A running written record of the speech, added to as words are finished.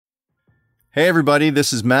Hey everybody,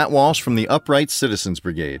 this is Matt Walsh from the Upright Citizens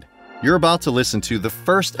Brigade. You're about to listen to the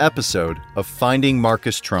first episode of Finding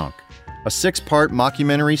Markus Tronque, a 6-part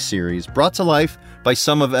mockumentary series brought to life by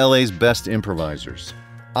some of LA's best improvisers.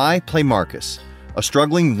 I play Markus, a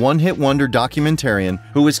struggling one-hit wonder documentarian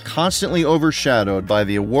who is constantly overshadowed by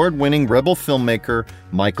the award-winning rebel filmmaker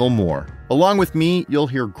Michael Moore. Along with me, you'll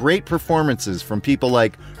hear great performances from people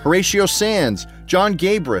like Horatio Sanz, John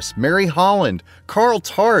Gabris, Mary Holland, Carl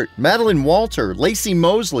Tart, Madeline Walter, Lacey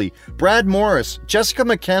Mosley, Brad Morris, Jessica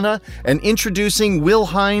McKenna, and introducing Will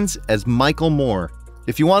Hines as Michael Moore.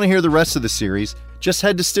 If you want to hear the rest of the series, just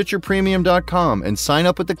head to StitcherPremium.com and sign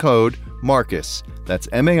up with the code MARKUS. That's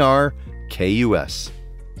MARKUS.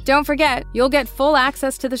 Don't forget, you'll get full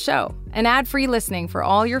access to the show and ad-free listening for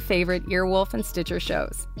all your favorite Earwolf and Stitcher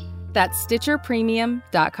shows. That's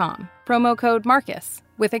StitcherPremium.com. Promo code MARKUS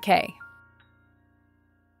with a K.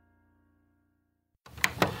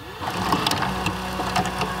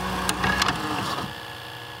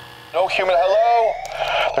 No human, hello?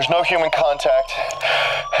 There's no human contact.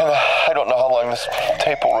 And I don't know how long this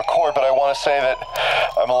tape will record, but I want to say that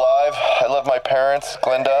I'm alive. I love my parents,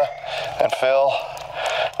 Glenda and Phil.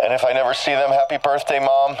 And if I never see them, happy birthday,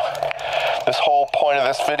 Mom. This whole point of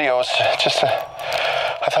this video is just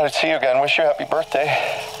I thought I'd see you again. Wish you a happy birthday.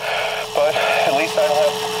 But at least I don't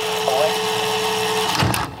have a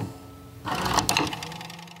link.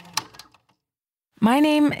 My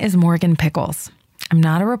name is Morgan Pickles. I'm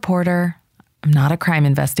not a reporter. I'm not a crime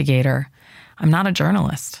investigator. I'm not a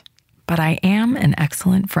journalist. But I am an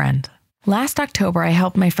excellent friend. Last October, I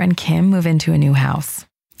helped my friend Kim move into a new house.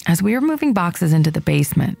 As we were moving boxes into the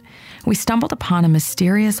basement, we stumbled upon a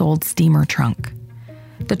mysterious old steamer trunk.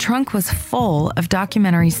 The trunk was full of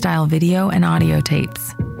documentary-style video and audio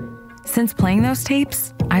tapes. Since playing those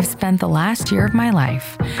tapes, I've spent the last year of my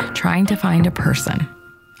life trying to find a person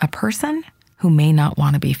who may not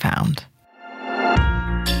want to be found.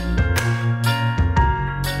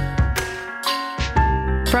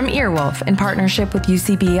 From Earwolf in partnership with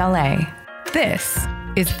UCB LA, this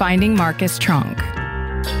is Finding Markus Tronque.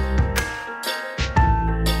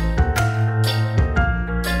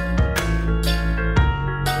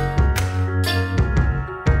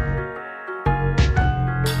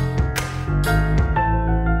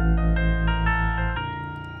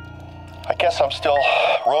 I guess I'm still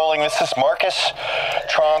rolling. This is Markus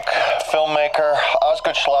Tronque, filmmaker,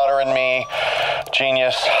 Osgood Schlatter and me,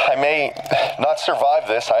 genius. I may not survive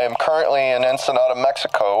this. I am currently in Ensenada,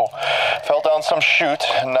 Mexico. Fell down some chute,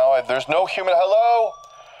 and now there's no human, hello?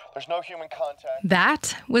 There's no human contact.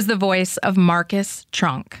 That was the voice of Markus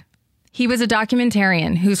Tronque. He was a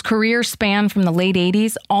documentarian whose career spanned from the late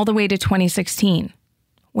 80s all the way to 2016,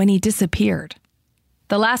 when he disappeared.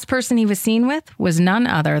 The last person he was seen with was none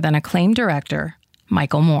other than acclaimed director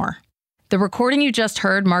Michael Moore. The recording you just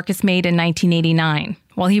heard Markus made in 1989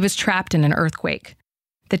 while he was trapped in an earthquake.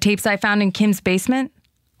 The tapes I found in Kim's basement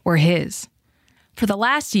were his. For the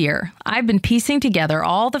last year, I've been piecing together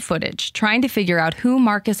all the footage, trying to figure out who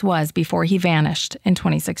Markus was before he vanished in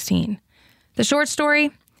 2016. The short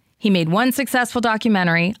story? He made one successful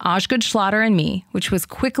documentary, Osgood Schlatter and Me, which was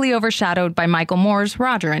quickly overshadowed by Michael Moore's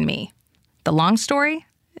Roger and Me. The long story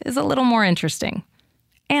is a little more interesting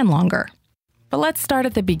and longer. But let's start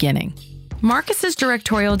at the beginning. Markus's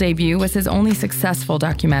directorial debut was his only successful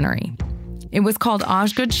documentary. It was called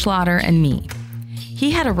Osgood Schlatter and Me. He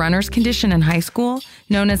had a runner's condition in high school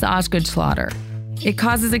known as Osgood Schlatter. It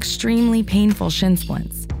causes extremely painful shin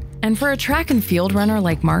splints. And for a track and field runner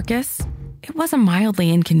like Markus, it was a mildly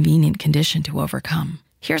inconvenient condition to overcome.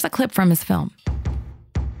 Here's a clip from his film.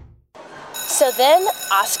 So then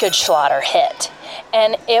Osgood Schlatter hit,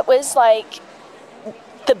 and it was like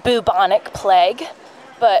the bubonic plague,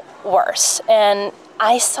 but worse. And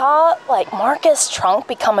I saw like Markus Tronque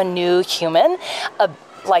become a new human,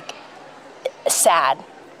 like sad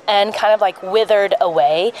and kind of like withered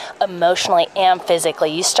away emotionally and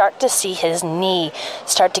physically. You start to see his knee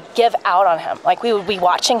start to give out on him. Like we would be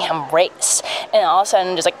watching him race, and all of a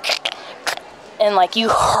sudden just like, and like you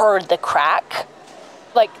heard the crack.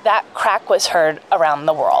 Like that crack was heard around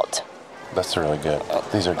the world. That's really good.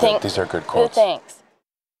 These are good. These are good quotes. Thanks.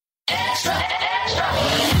 Extra, extra.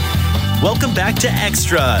 Welcome back to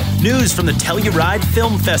Extra, news from the Telluride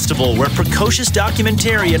Film Festival, where precocious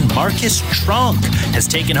documentarian Markus Tronque has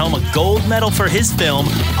taken home a gold medal for his film,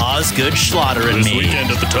 Osgood Schlatter and Me. This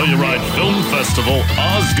weekend at the Telluride Film Festival,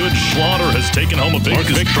 Osgood Schlatter has taken home a big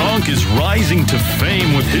victory. Markus Tronque is rising to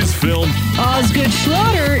fame with his film. Osgood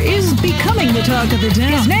Schlatter is becoming the talk of the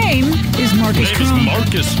town. His name is Markus Tronque.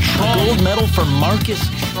 A gold medal for Markus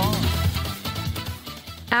Tronque.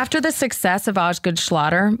 After the success of Osgood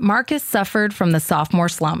Schlatter, Markus suffered from the sophomore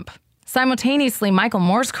slump. Simultaneously, Michael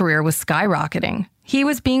Moore's career was skyrocketing. He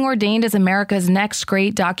was being ordained as America's next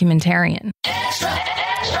great documentarian.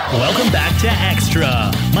 Welcome back to Extra.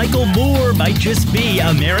 Michael Moore might just be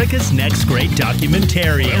America's next great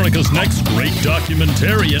documentarian. America's next great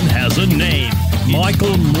documentarian has a name.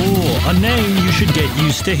 Michael Moore, a name you should get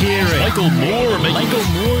used to hearing. Michael Moore. Michael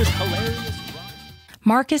Moore's hilarious.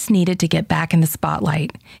 Markus needed to get back in the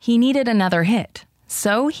spotlight. He needed another hit.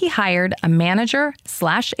 So he hired a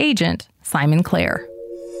manager/agent, Simon Clare.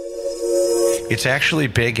 It's actually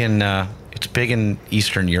big in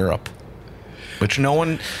Eastern Europe, which no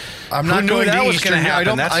one. I'm not going to Eastern Europe.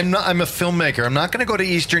 I'm a filmmaker. I'm not going to go to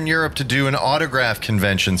Eastern Europe to do an autograph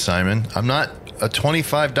convention, Simon. I'm not a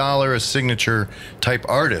 $25 a signature type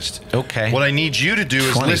artist. Okay. What I need you to do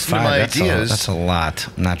is listen to my ideas. That's a lot.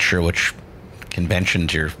 I'm not sure which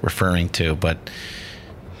conventions you're referring to, but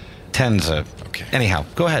tens of. Okay. Anyhow,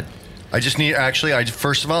 go ahead. I just need,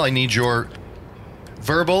 first of all, I need your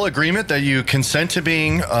verbal agreement that you consent to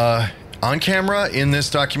being on camera in this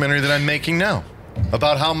documentary that I'm making now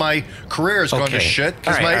about how my career is going to shit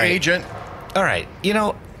because agent. All right.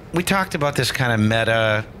 We talked about this kind of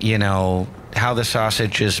meta, how the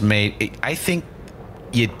sausage is made. I think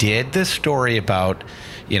you did the story about,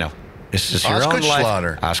 this is your own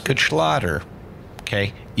life. Osgood Schlatter.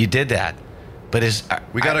 Okay. You did that. But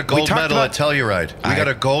we got a gold medal at Telluride. We got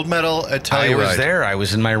a gold medal at Telluride. I was there. I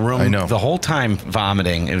was in my room the whole time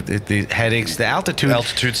vomiting. The headaches, the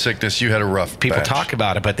altitude sickness. You had a rough People batch. Talk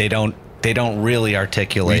about it, but they don't really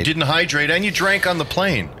articulate. You didn't hydrate and you drank on the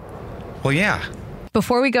plane. Well, yeah.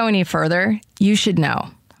 Before we go any further, you should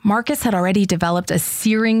know, Markus had already developed a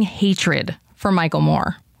searing hatred for Michael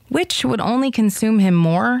Moore, which would only consume him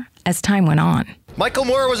more as time went on. Michael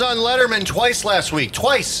Moore was on Letterman twice last week.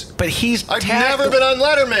 Twice. But I've never been on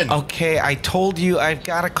Letterman. Okay, I told you I've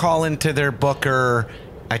got to call into their booker.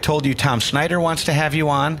 I told you Tom Snyder wants to have you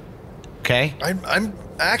on. Okay? I'm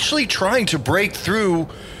actually trying to break through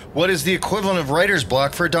what is the equivalent of writer's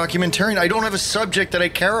block for a documentarian. I don't have a subject that I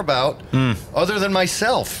care about other than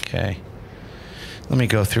myself. Okay. Let me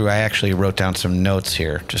go through. I actually wrote down some notes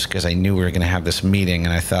here just because I knew we were going to have this meeting,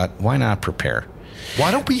 and I thought, why not prepare?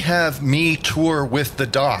 Why don't we have me tour with the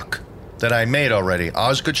doc that I made already?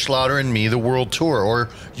 Osgood Schlatter and me, the world tour or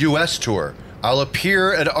U.S. tour. I'll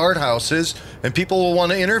appear at art houses and people will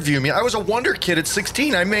want to interview me. I was a wonder kid at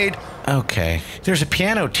 16. Okay. There's a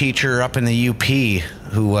piano teacher up in the UP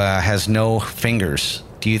who has no fingers.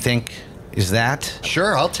 Do you think, is that?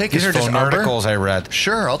 Sure, I'll take his phone number. These are just articles I read.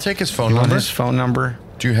 Sure, I'll take his phone number. number. His phone number?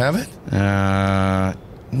 Do you have it?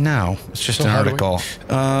 No, it's just an article.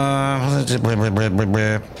 Oh,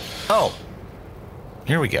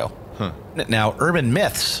 here we go. Huh. Now, urban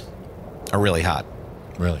myths are really hot.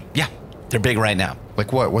 Really? Yeah, they're big right now.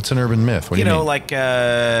 Like what? What's an urban myth? What do you mean? Like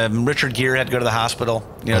Richard Gere had to go to the hospital,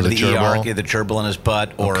 to the ER, get the gerbil in his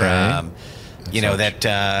butt, or the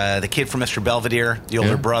kid from Mr. Belvedere, the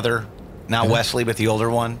older brother, now Wesley, but the older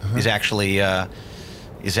one, is actually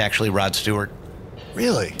Rod Stewart.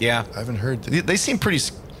 Really? Yeah. I haven't heard. They seem pretty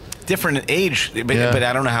different age, but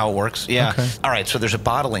I don't know how it works. Yeah. Okay. All right. So there's a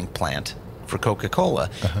bottling plant for Coca-Cola,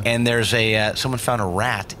 and there's someone found a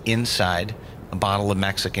rat inside a bottle of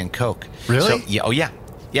Mexican Coke. Really? So, yeah. Oh yeah.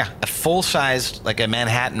 Yeah. A full-sized, like a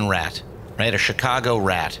Manhattan rat, right? A Chicago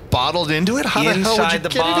rat. Bottled into it? How the hell would you the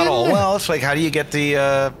get bottle? It in? Well, it's like, how do you get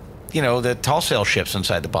the the tall sail ships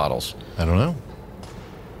inside the bottles? I don't know.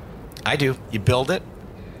 I do. You build it,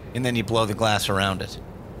 and then you blow the glass around it.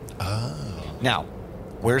 Oh. Now,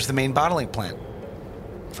 where's the main bottling plant?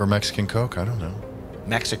 For Mexican Coke? I don't know.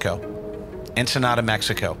 Mexico. Ensenada,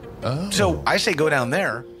 Mexico. Oh. So I say go down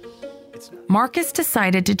there. Markus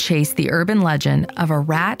decided to chase the urban legend of a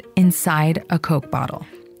rat inside a Coke bottle.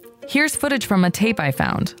 Here's footage from a tape I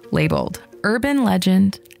found, labeled Urban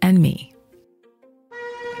Legend and Me.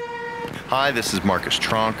 Hi, this is Markus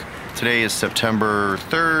Tronque. Today is September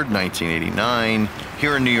 3rd, 1989,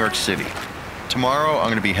 here in New York City. Tomorrow, I'm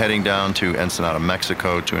going to be heading down to Ensenada,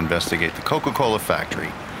 Mexico to investigate the Coca-Cola factory.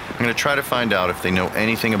 I'm going to try to find out if they know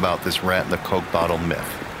anything about this rat in the Coke bottle myth.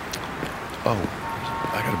 Oh,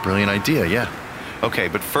 I got a brilliant idea, yeah. Okay,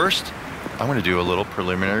 but first, I want to do a little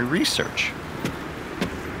preliminary research.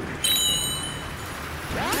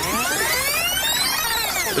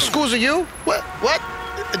 Excuse you? What?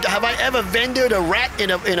 Have I ever vended a rat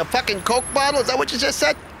in a fucking Coke bottle? Is that what you just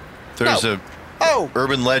said? There's a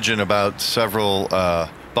urban legend about several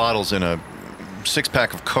bottles in a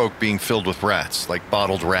six-pack of Coke being filled with rats, like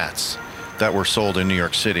bottled rats, that were sold in New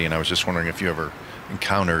York City. And I was just wondering if you ever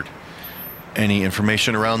encountered Any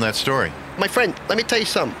information around that story? My friend, let me tell you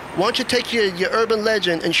something. Why don't you take your urban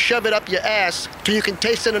legend and shove it up your ass so you can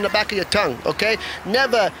taste it in the back of your tongue, okay?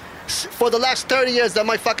 Never, for the last 30 years that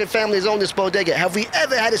my fucking family has owned this bodega, have we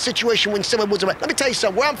ever had a situation when someone was around. Let me tell you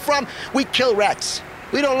something. Where I'm from, we kill rats.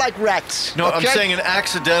 We don't like rats. No, okay? I'm saying an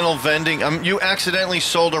accidental vending. You accidentally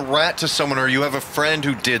sold a rat to someone, or you have a friend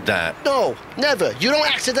who did that. No, never. You don't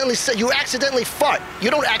accidentally sell. You accidentally fart.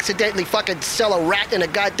 You don't accidentally fucking sell a rat in a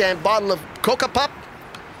goddamn bottle of Coca Pop,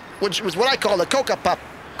 which was what I call a Coca Pop.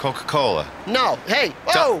 Coca-Cola. No. Hey,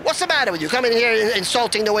 what's the matter with you? Coming here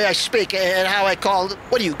insulting the way I speak and how I call.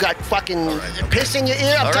 What do you got? Fucking piss in your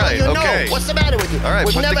ear? I'm telling you, okay. No. What's the matter with you? All right,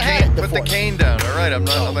 We've never had it before. Put the cane down. All right, I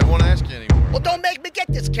won't ask you anymore. Well, don't make me get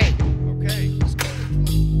this cane. Okay, let's go.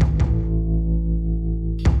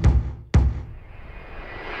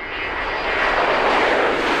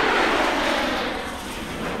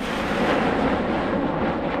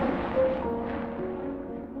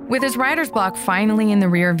 With his writer's block finally in the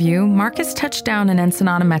rear view, Markus touched down in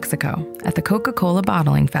Ensenada, Mexico, at the Coca-Cola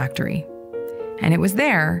bottling factory. And it was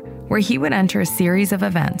there where he would enter a series of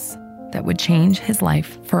events that would change his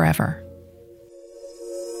life forever.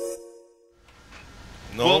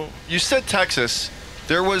 No. Well, you said Texas.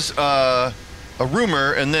 There was a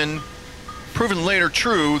rumor, and then proven later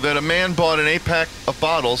true, that a man bought an 8-pack of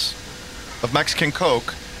bottles of Mexican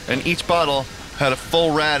Coke, and each bottle had a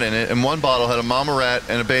full rat in it, and one bottle had a mama rat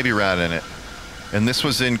and a baby rat in it. And this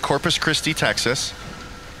was in Corpus Christi, Texas.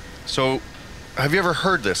 So, have you ever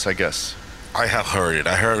heard this, I guess? I have heard it.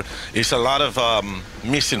 I heard it's a lot of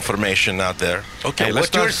misinformation out there. Okay,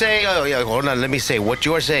 what you're saying, hold on, let me say, what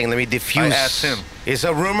you're saying, let me diffuse. I asked him. It's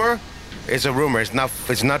a rumor. It's a rumor. It's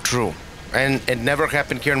not true. And it never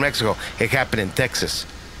happened here in Mexico. It happened in Texas.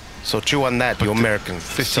 So chew on that, you American.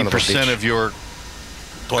 15% of your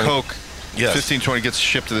Coke, yes. 15-20 gets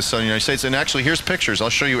shipped to the Southern United States. And actually, here's pictures.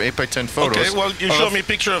 I'll show you 8x10 photos. Okay, well, you showed me a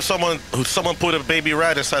picture of someone put a baby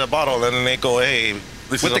rat inside a bottle, and then they go, hey,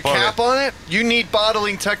 this with is the cap on it? You need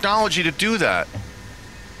bottling technology to do that.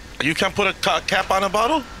 You can't put a cap on a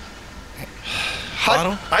bottle?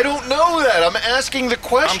 I don't know that. I'm asking the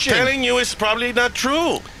question. I'm telling you, it's probably not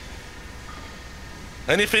true.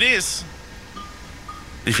 And if it is,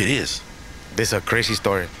 this is a crazy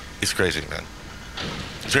story. It's crazy, man.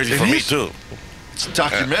 It's crazy for me too. It's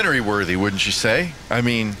documentary worthy, wouldn't you say? I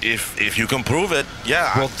mean, if you can prove it,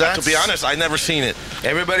 yeah. Well, to be honest, I never seen it.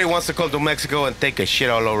 Everybody wants to come to Mexico and take a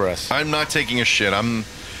shit all over us. I'm not taking a shit. I'm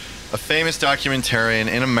a famous documentarian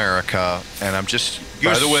in America, and I'm just.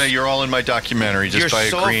 By the way, you're all in my documentary just by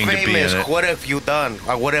agreeing to be in it. What have you done?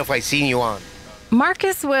 Or what have I seen you on?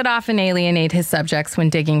 Markus would often alienate his subjects when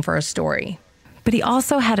digging for a story, but he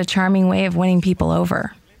also had a charming way of winning people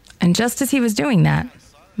over. And just as he was doing that,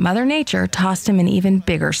 Mother Nature tossed him an even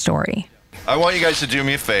bigger story. I want you guys to do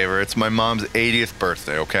me a favor. It's my mom's 80th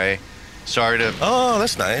birthday, okay? Sorry to... Oh,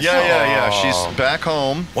 that's nice. Yeah. She's back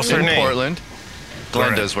home. What's her name? Portland.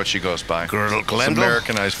 Glenda is what she goes by. It's an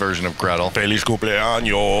Americanized version of Gretel. Feliz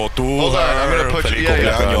cumpleaños to her. Hold on, I'm going to put you...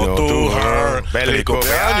 Feliz cumpleaños to her. Feliz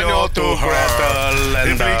cumpleaños to Gretel.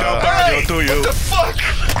 Feliz cumpleaños to you. What the fuck?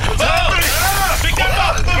 What's happening? Pick that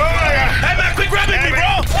up! Hey, man, quit grabbing me,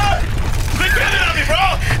 bro! Quit grabbing on me,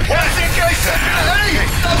 bro! What is it, guys? Hey!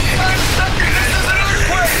 Stop! This is an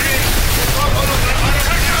earthquake!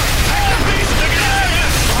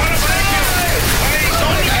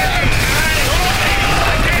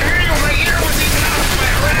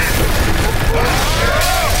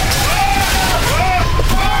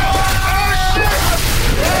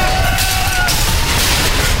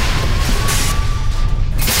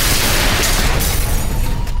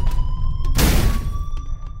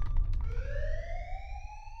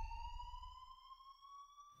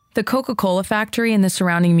 The Coca-Cola factory in the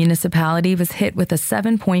surrounding municipality was hit with a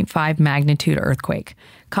 7.5 magnitude earthquake,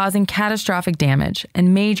 causing catastrophic damage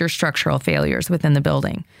and major structural failures within the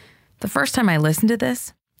building. The first time I listened to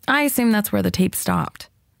this, I assumed that's where the tape stopped.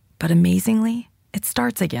 But amazingly, it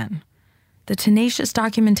starts again. The tenacious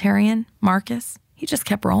documentarian, Markus, he just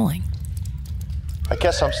kept rolling. I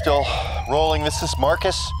guess I'm still rolling. This is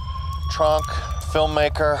Markus Tronque,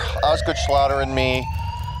 filmmaker, Osgood Schlatter and me,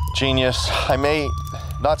 genius. I may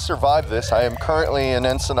not survive this. I am currently in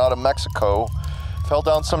Ensenada, Mexico. Fell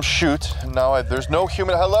down some chute, and now there's no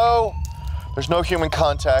human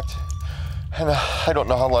contact, and I don't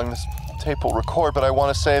know how long this tape will record, but I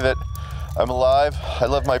want to say that I'm alive. I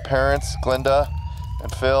love my parents, Glenda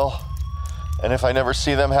and Phil, and if I never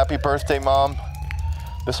see them, happy birthday, Mom.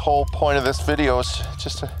 This whole point of this video is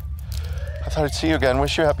just I thought I'd see you again,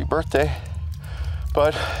 wish you a happy birthday,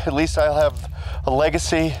 but at least I'll have a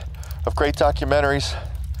legacy of great documentaries.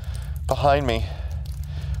 behind me.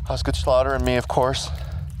 Osgood Schlatter and me, of course.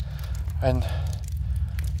 And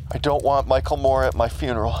I don't want Michael Moore at my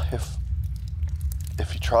funeral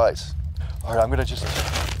if he tries. All right, I'm gonna just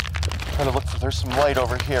try to look for, there's some light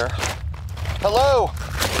over here. Hello,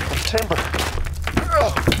 it's timber.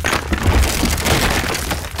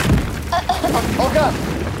 Oh God.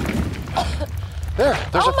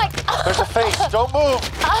 There's a face. Don't move.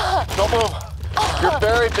 Don't move. You're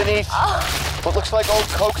buried beneath what looks like old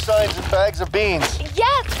Coke signs and bags of beans.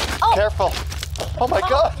 Yes. Oh. Careful. Oh my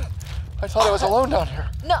God. I thought I was alone down here.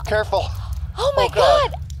 No. Careful. Oh my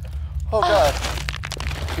God. Oh God.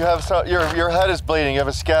 You have your head is bleeding. You have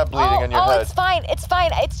a scab bleeding on your head. Oh, it's fine. It's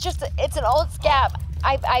fine. It's an old scab.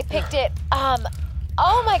 I picked it.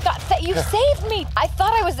 Oh my God. You saved me. I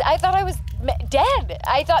thought I was dead.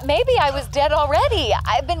 I thought maybe I was dead already.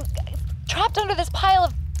 I've been trapped under this pile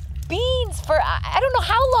of beans for I don't know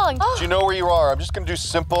how long. Do you know where you are? I'm just gonna do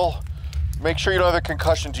simple. Make sure you don't have a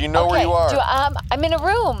concussion. Do you know where you are? I'm in a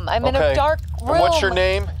room. I'm in a dark room. And what's your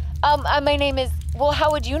name? My name is. Well, how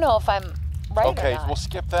would you know if I'm right or not? We'll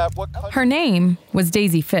skip that. What country? Her name was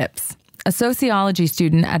Daisy Phipps, a sociology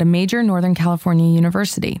student at a major Northern California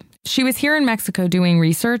university. She was here in Mexico doing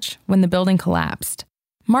research when the building collapsed.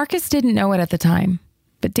 Markus didn't know it at the time,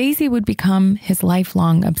 but Daisy would become his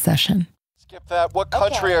lifelong obsession. Skip that. What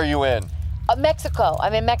country are you in? Mexico.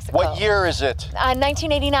 I'm in Mexico. What year is it?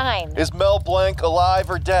 1989. Is Mel Blanc alive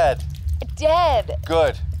or dead? Dead.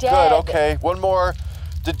 Good. Dead. Good, okay. One more.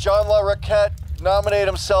 Did John LaRoquette nominate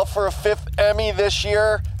himself for a 5th Emmy this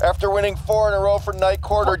year after winning 4 in a row for Night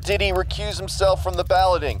Court, or did he recuse himself from the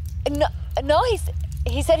balloting? No,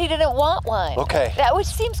 he said he didn't want one. Okay. Which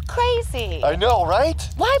seems crazy. I know, right?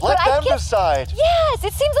 Why? Let them decide. Yes,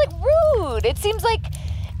 it seems like rude. It seems like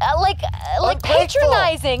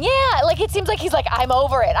patronizing. Yeah, like it seems like he's like, I'm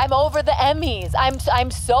over it. I'm over the Emmys. I'm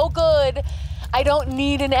so good. I don't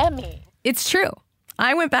need an Emmy. It's true.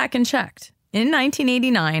 I went back and checked. In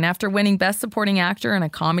 1989, after winning Best Supporting Actor in a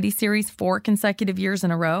comedy series 4 consecutive years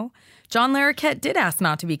in a row, John Larroquette did ask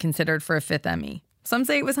not to be considered for a 5th Emmy. Some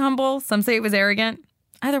say it was humble, some say it was arrogant.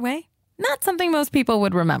 Either way, not something most people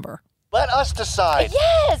would remember. Let us decide.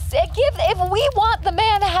 Yes, if we want the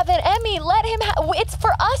man to have an Emmy, let him it's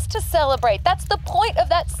for us to celebrate. That's the point of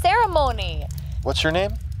that ceremony. What's your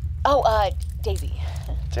name? Daisy.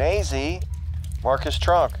 Daisy? Markus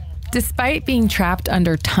Tronque. Despite being trapped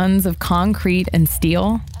under tons of concrete and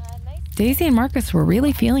steel, Daisy and Markus were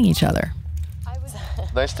really feeling each other.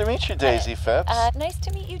 Nice to meet you, Daisy Phipps. Nice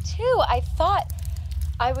to meet you too. I thought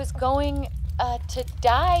I was going to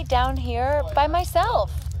die down here by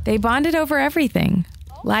myself. They bonded over everything.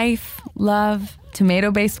 Life, love,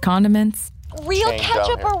 tomato-based condiments. Real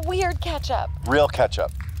ketchup or weird ketchup? Real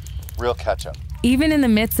ketchup. Real ketchup. Even in the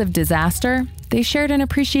midst of disaster, they shared an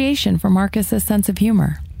appreciation for Marcus's sense of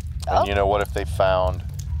humor. And you know what, if they found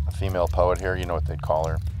a female poet here, you know what they'd call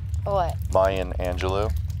her? What? Mayan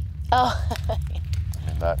Angelou. Oh.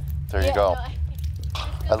 There you go.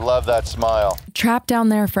 I love that smile. Trapped down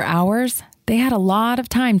there for hours, they had a lot of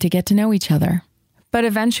time to get to know each other. But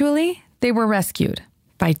eventually, they were rescued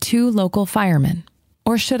by 2 local firemen.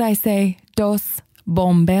 Or should I say, dos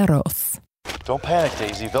bomberos. Don't panic,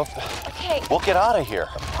 Daisy. Okay. We'll get out of here.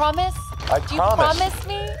 Promise? I Do promise. you promise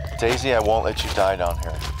me? Daisy, I won't let you die down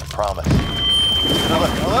here. I promise.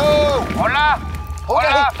 Hello? Hola.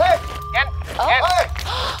 Hola. Hey. Hey.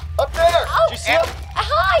 Up there. Did you see him?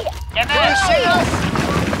 Hi. Can you see us?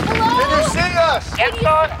 Hello. Can you see us?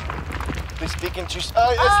 They speak in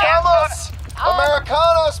Estamos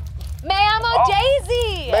Americanos. Me llamo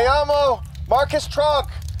Daisy. Me llamo Markus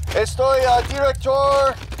Tronque. Estoy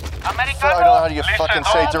director. Americano. I don't know how do you fucking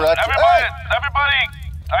say director. Everybody,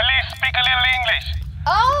 at least speak a little English.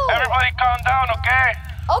 Oh. Everybody calm down, okay?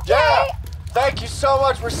 Okay. Yeah. Thank you so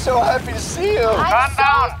much. We're so happy to see you. Calm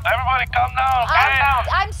down. Everybody calm down, okay?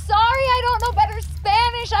 I'm sorry I don't know better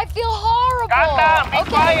Spanish. I feel horrible. Calm down. Be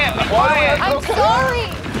quiet. Be quiet. I'm sorry.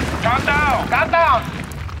 Calm down. Calm down.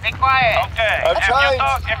 Be quiet. Okay.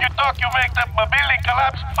 If you talk, you make the building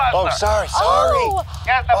collapse faster. Oh, sorry. Oh.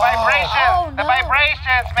 Yes, the vibrations. Oh, no. The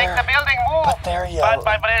vibrations make the building move. But they're yelling.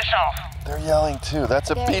 Bad vibrations. They're yelling too. That's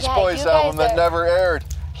a Beach Boys album that never aired.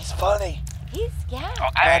 He's funny. Yeah.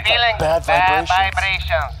 I'm feeling bad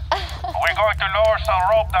vibrations. We're going to lower some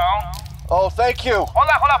rope down. Oh, thank you. Hold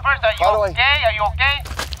on. First, are you okay? Are you okay?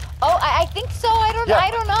 Oh, I think so. I don't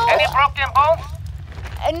know. Any broken bones?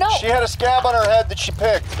 No. She had a scab on her head that she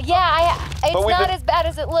picked. Yeah, it's not as bad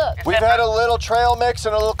as it looks. We've had a little trail mix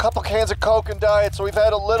and a little couple cans of Coke and diet, so we've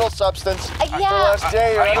had a little substance after last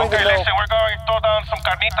day. Okay, listen, we're going to throw down some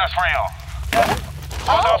carnitas for you.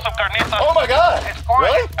 Put down some carnitas. Oh my God! It's corn.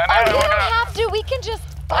 Really? And then You we're don't gonna... have to. We can just.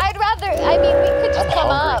 I'd rather. I mean, we could just come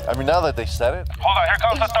Hungry. up. I mean, now that they said it. Hold on, here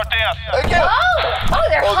comes the tortillas. Again.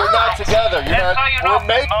 They're Oh, they're not hot. together. You're And not. so you know, we're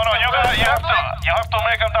making. no, you have to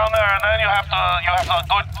make them down there, and then you have the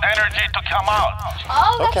good energy to come out.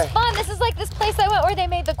 Oh, that's Okay. fun. This is like this place I went where they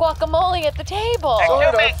made the guacamole at the table.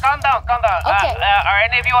 Excuse me, calm down. Okay. Are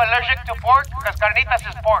any of you allergic to pork? Because carnitas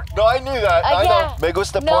is pork. No, I knew that. I know. Me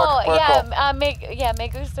gusta no, pork. me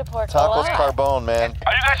gusta pork. Tacos a lot. carbone, man.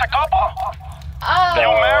 Are you guys a couple? No. You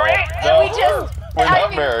married? No. We just. We're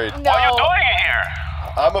not married. No. What are you doing here?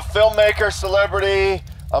 I'm a filmmaker, celebrity.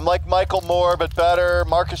 I'm like Michael Moore, but better.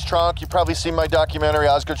 Markus Tronque. You probably seen my documentary,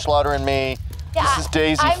 Osgood Schlatter and Me. Yeah, This is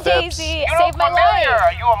Daisy I'm Phipps. Daisy. You Save look my familiar. life.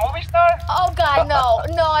 Are you a movie star? Oh God, no,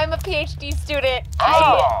 I'm a PhD student.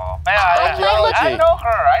 Oh, man. Archaeology. I know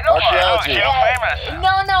her. Archaeology. She's famous. No.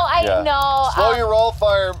 Slow your roll,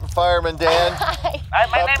 fireman Dan. My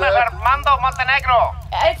name is Armando Montenegro.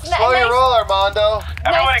 It's Slow your roll, Armando.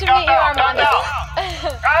 Everybody to calm meet you, down, calm Armando. down.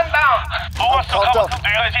 Calm down. Who wants to calm go? down. Do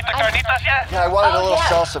you guys eat the carnitas yet? Yeah, I wanted a little yeah.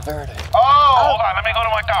 salsa verde. Oh, hold on. Let me go to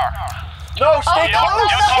my car. No, stay You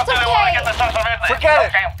close. talk it's to the one okay. to get the salsa verde. Forget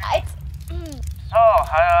it. Okay. So,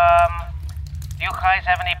 do you guys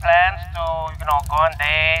have any plans to, go on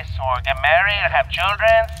dates or get married or have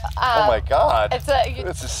children? Oh my God.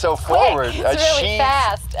 This is so forward. It's really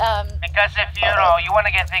fast. Because if you want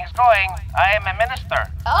to get things going, I am a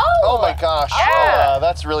minister. Oh my gosh. Yeah. Oh,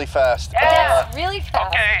 that's really fast. That's really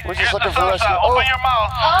fast. Okay. We're just here's looking the for us. salsa. Open your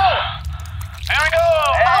mouth. Here we go.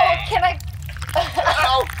 Oh, can I?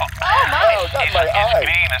 Oh my. Oh, got my eye.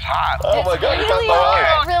 Green, it's hot. Oh my God, you got Really my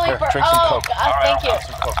eye. really Here, drink some Coke. Thank you.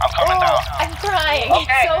 I'm coming down. I'm crying. Okay.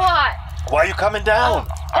 It's so hot. Why are you coming down?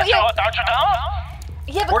 Aren't you down?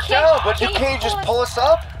 Yeah, but We're down, but you can't just pull us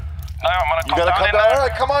up. No, I'm gonna You gotta come down. All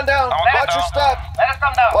right, come on down. Watch your step. Let us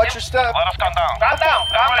come down. Watch your step. Let us come down. Calm down.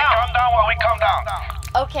 Calm down while we come down.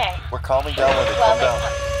 Okay. We're calming down when they come down.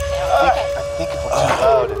 Okay. I think if we're too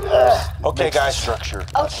loud, it Okay, makes the guys. structure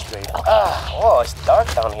straight. Oh, it's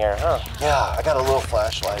dark down here, huh? Yeah, I got a little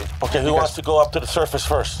flashlight. Okay, who wants to go up to the surface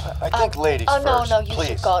first? I think ladies Oh first. no, you please.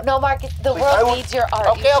 should go. No, Marcus, the Please, I world will- needs your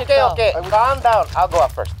art. You should go. Calm down. I'll go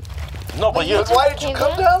up first. No, but why did you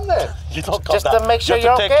come down then? You don't come down. Just to make sure You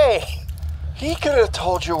have you're to take- okay. He could have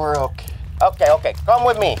told you we're okay. Okay. Come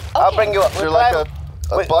with me. I'll bring you up. Is there like a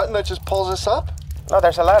button that just pulls us up? No,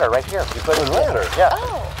 there's a ladder right here. You put A ladder? Yeah.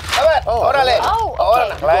 Oh,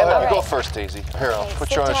 Órale. You go first, Daisy. Here, I'll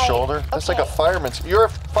put you on his shoulder. That's like a fireman. You're a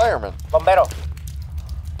fireman. Bombero.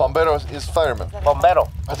 Bombero is fireman. Bombero.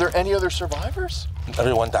 Are there any other survivors?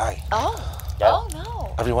 Everyone died. Oh. Yeah. Oh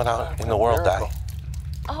no. Everyone out in the world died.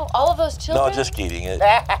 Oh, all of those children. No, just kidding.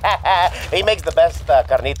 He makes the best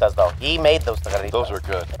carnitas, though. He made those carnitas. Those were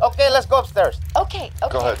good. Okay, let's go upstairs. Okay.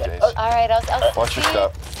 Go ahead, Daisy. All right, I'll Watch your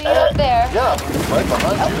step. see you up there. Yeah, right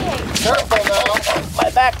behind you. Careful now. My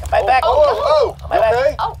back. Oh, My you back.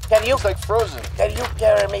 okay? Oh. Can you? It's like frozen. Can you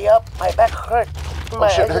carry me up? My back hurt. Oh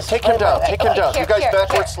shit! Here, take him down. Take him down. You guys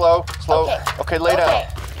backwards, slow. Okay, lay down.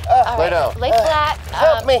 All Lay right, down. Lay flat.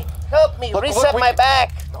 Help me. Look, Reset my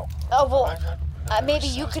back. Oh well. Maybe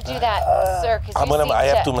you could do that, sir, because I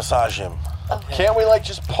have to massage him. Can't we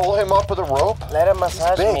just pull him up with a rope? Let him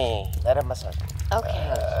massage big. me. Let him massage me.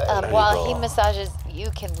 Okay. While he massages you,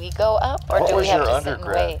 can we go up, or What do we was have your to sit and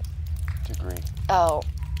undergrad wait? degree? Oh,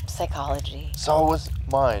 psychology. So was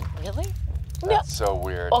mine. Really? That's so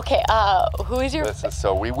weird. Okay. Who is your? This is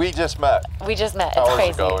so we just met We just met. It's hours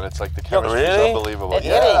crazy. ago, and it's like the chemistry's really? unbelievable. It's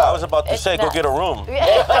Yeah, I was about to It's say, go not- get a room. We're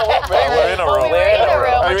in a Oh, room. we were in a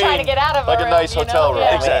room. I We're trying to mean, get out of like a a room. nice hotel room.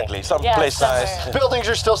 Yeah. Exactly. Someplace nice. Buildings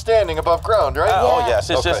are still standing above ground, right? Oh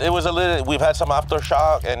yes, it's Okay. just it was a little. We've had some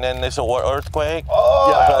aftershock, and then there's a earthquake.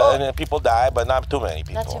 And then people died, but not too many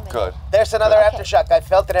people. Not too many. Good. There's another Okay. aftershock. I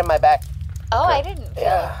felt it in my back. Oh, I didn't feel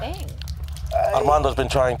a thing. Armando's been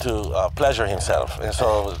trying to pleasure himself, and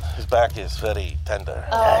so his back is very tender.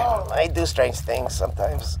 Oh. I do strange things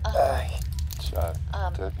sometimes. I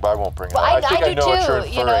won't bring it Well, up. I think I do know what you're too.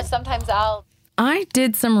 inferring. Sometimes I'll. I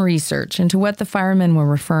did some research into what the firemen were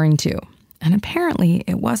referring to, and apparently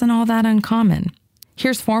it wasn't all that uncommon.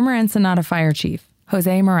 Here's former Ensenada Fire Chief,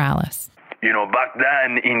 Jose Morales. Back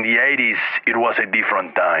then in the 80s, it was a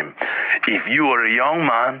different time. If you were a young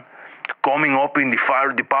man coming up in the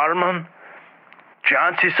fire department,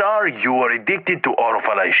 chances are you were addicted to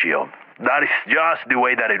autofellatio. That is just the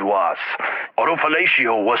way that it was.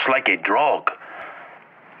 Autofellatio was like a drug.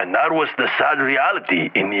 And that was the sad reality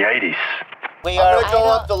in the 80s. I'm going to go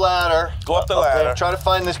up the ladder. Go up the ladder. Try to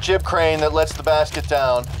find this jib crane that lets the basket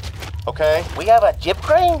down. Okay? We have a jib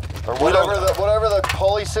crane? Or whatever the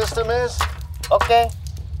pulley system is. Okay.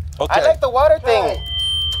 Okay. I like the water thing. There's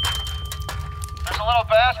a little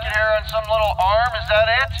basket here on some little arm. Is that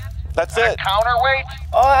it? That's it. Counterweight?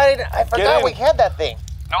 Oh, I forgot we had that thing.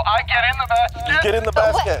 No, I get in the basket. You get in the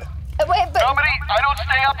basket. Wait, but... Nobody, I don't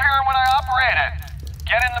stay up here when I operate it.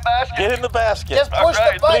 Get in the basket. Get in the basket. Just push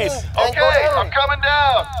the button please. and go Okay, down. I'm coming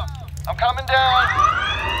down. I'm coming down.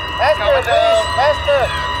 Faster, please. Faster.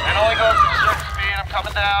 It only goes at a certain speed. I'm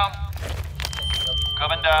coming down.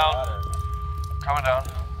 Coming down. Coming down.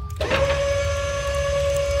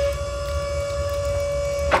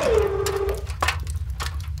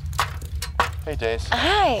 Hey, Days.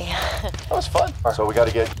 Hi. That was fun. So we got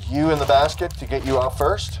to get you in the basket to get you out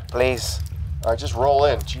first? Please. All right, just roll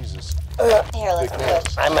in. Jesus. Here, let's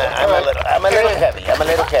push. I'm a little heavy. I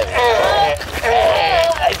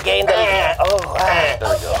gained a little. There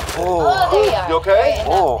we go. Oh, there you are. You okay?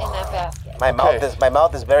 Right in that basket. My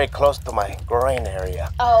mouth is very close to my groin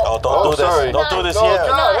area. Oh, don't do this. Sorry. Don't do this No, yet.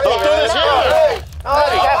 God, Don't do this yet. Hey!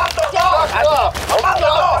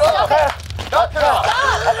 Knock it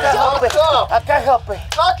off! I can't help it.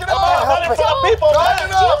 Knock it off! Not in front of people. Knock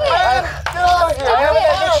it off, man! Get out of here!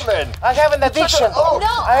 I have an addiction.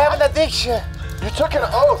 I have an addiction. You took an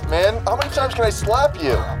oath, man. How many times can I slap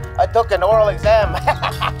you? I took an oral exam.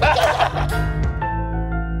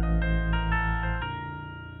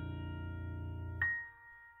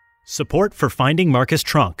 Support for Finding Marcus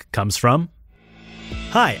Tronque comes from...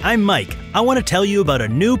 Hi, I'm Mike. I want to tell you about a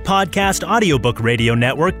new podcast audiobook radio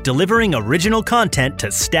network delivering original content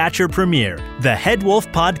to stature premiere. The Head Wolf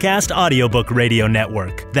Podcast Audiobook Radio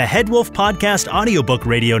Network. The Head Wolf Podcast Audiobook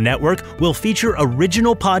Radio Network will feature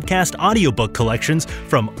original podcast audiobook collections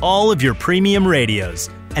from all of your premium radios.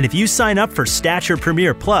 And if you sign up for Stature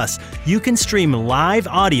Premiere Plus, you can stream live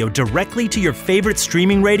audio directly to your favorite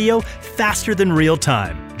streaming radio faster than real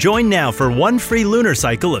time. Join now for one free lunar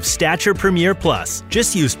cycle of Stature Premiere Plus.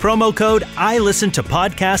 Just use promo code I Listen to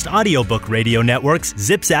Podcast Audiobook Radio Network's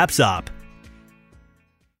Zip Zap Zop.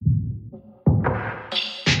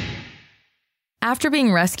 After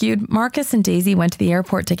being rescued, Marcus and Daisy went to the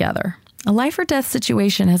airport together. A life or death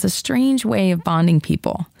situation has a strange way of bonding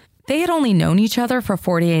people. They had only known each other for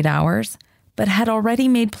 48 hours, but had already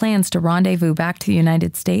made plans to rendezvous back to the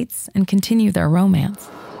United States and continue their romance.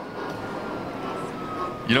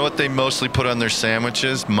 You know what they mostly put on their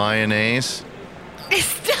sandwiches? Mayonnaise.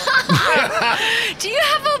 Stop! Do you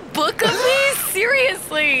have a book of these?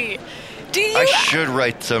 Seriously? Do you? I should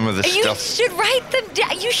write some of the stuff. You should write them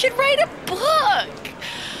down. You should write a book.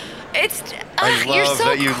 It's. I love you're so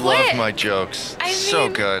that you quick. love my jokes. So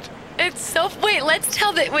good. It's so. Wait, let's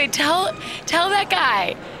tell that. Wait, tell that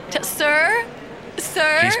guy, sir.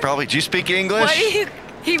 He's probably. Do you speak English? What do you?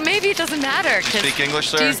 Maybe it doesn't matter. Do you speak English,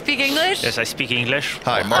 sir? Do you speak English? Yes, I speak English.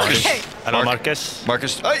 Hi, Marcus. Okay. Hello, Marcus.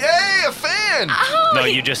 Marcus. Hey, a fan! Oh, No,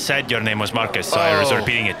 you just said your name was Marcus, so I was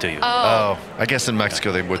repeating it to you. Oh, I guess in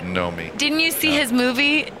Mexico they wouldn't know me. Didn't you see his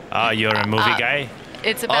movie? You're a movie guy?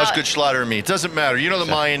 It's about... Osgood Schlatter and me. It doesn't matter. You know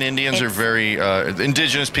the Mayan Indians are very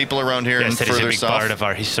indigenous people around here and Yes, it further is a big south. part of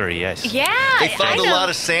our history, yes. Yeah, They found I a know. lot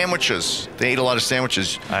of sandwiches. They ate a lot of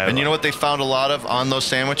sandwiches. And you know what they found a lot of on those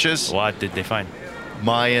sandwiches? What did they find?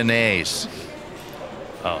 Mayonnaise.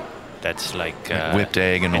 Oh, that's like whipped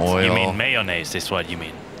egg and oil. You mean mayonnaise is what you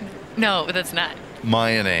mean. No, but that's not.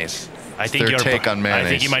 Mayonnaise. I think their take on mayonnaise. I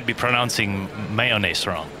think you might be pronouncing mayonnaise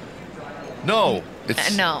wrong. No,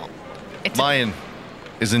 it's no. Mayan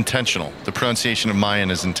is intentional. The pronunciation of Mayan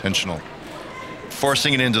is intentional.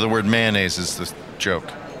 Forcing it into the word mayonnaise is the joke.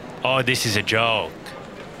 Oh, this is a joke.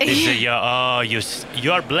 You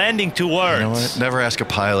are blending two words. You know what? Never ask a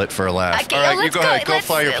pilot for a laugh. Okay, All right, you let's go ahead. Go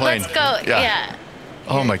fly your plane. Let's go. Yeah.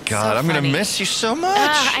 Oh my God, I'm gonna miss you so much.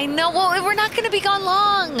 I know. Well, we're not gonna be gone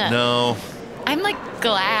long. No. I'm like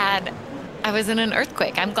glad I was in an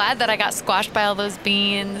earthquake. I'm glad that I got squashed by all those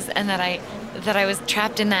beans and that I was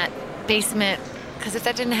trapped in that basement. Because if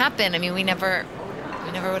that didn't happen, I mean, we never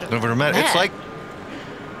would have met. It's like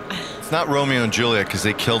it's not Romeo and Juliet because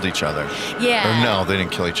they killed each other. Yeah. Or no, they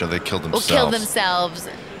didn't kill each other. They killed themselves. Killed themselves.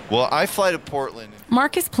 Well, I fly to Portland.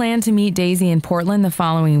 Marcus planned to meet Daisy in Portland the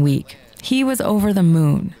following week. He was over the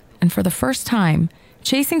moon, and for the first time,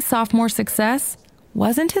 chasing sophomore success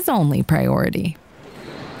wasn't his only priority.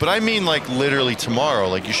 But I mean, like, literally tomorrow.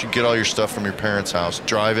 Like, you should get all your stuff from your parents' house,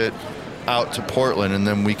 drive it out to Portland, and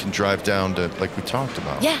then we can drive down to, like we talked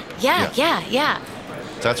about. Yeah.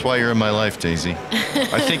 That's why you're in my life, Daisy.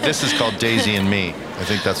 I think this is called Daisy and Me. I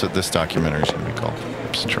think that's what this documentary is going to be called.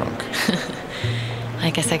 It's Tronque.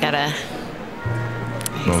 I guess I gotta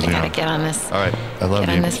get on this. All right, I love you.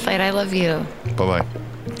 Get on this flight. I love you. Bye-bye.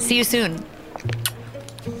 See you soon.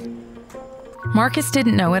 Marcus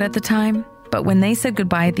didn't know it at the time, But when they said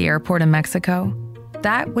goodbye at the airport in Mexico,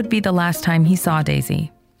 that would be the last time he saw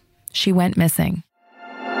Daisy. She went missing.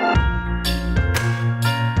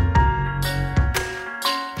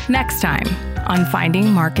 Next time on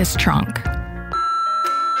Finding Markus Tronque.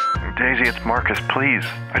 Daisy, it's Markus, please.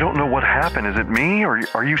 I don't know what happened. Is it me, or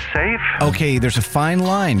are you safe? Okay, there's a fine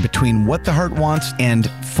line between what the heart wants and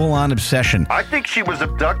full-on obsession. I think she was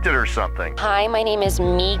abducted or something. Hi, my name is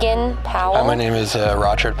Megan Powell. Hi, my name is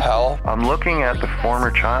Roger Powell. I'm looking at the former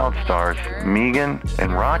child stars, Megan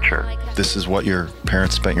and Roger. This is what your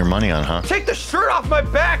parents spent your money on, huh? Take the shirt off my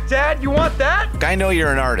back, Dad. You want that? I know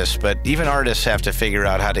you're an artist, but even artists have to figure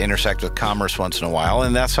out how to intersect with commerce once in a while,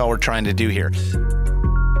 and that's all we're trying to do here.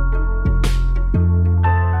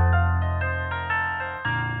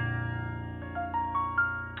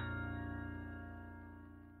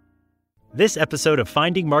 This episode of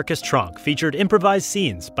Finding Markus Tronque featured improvised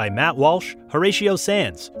scenes by Matt Walsh, Horatio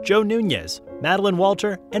Sanz, Joe Nunez, Madeline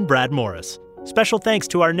Walter, and Brad Morris. Special thanks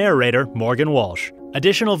to our narrator, Morgan Walsh.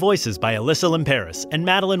 Additional voices by Alyssa Limperis and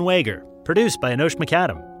Madeline Wager. Produced by Anosh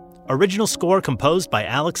McAdam. Original score composed by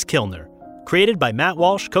Alex Kilner. Created by Matt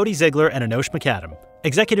Walsh, Cody Ziegler, and Anosh McAdam.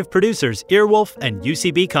 Executive producers Earwolf and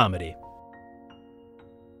UCB Comedy.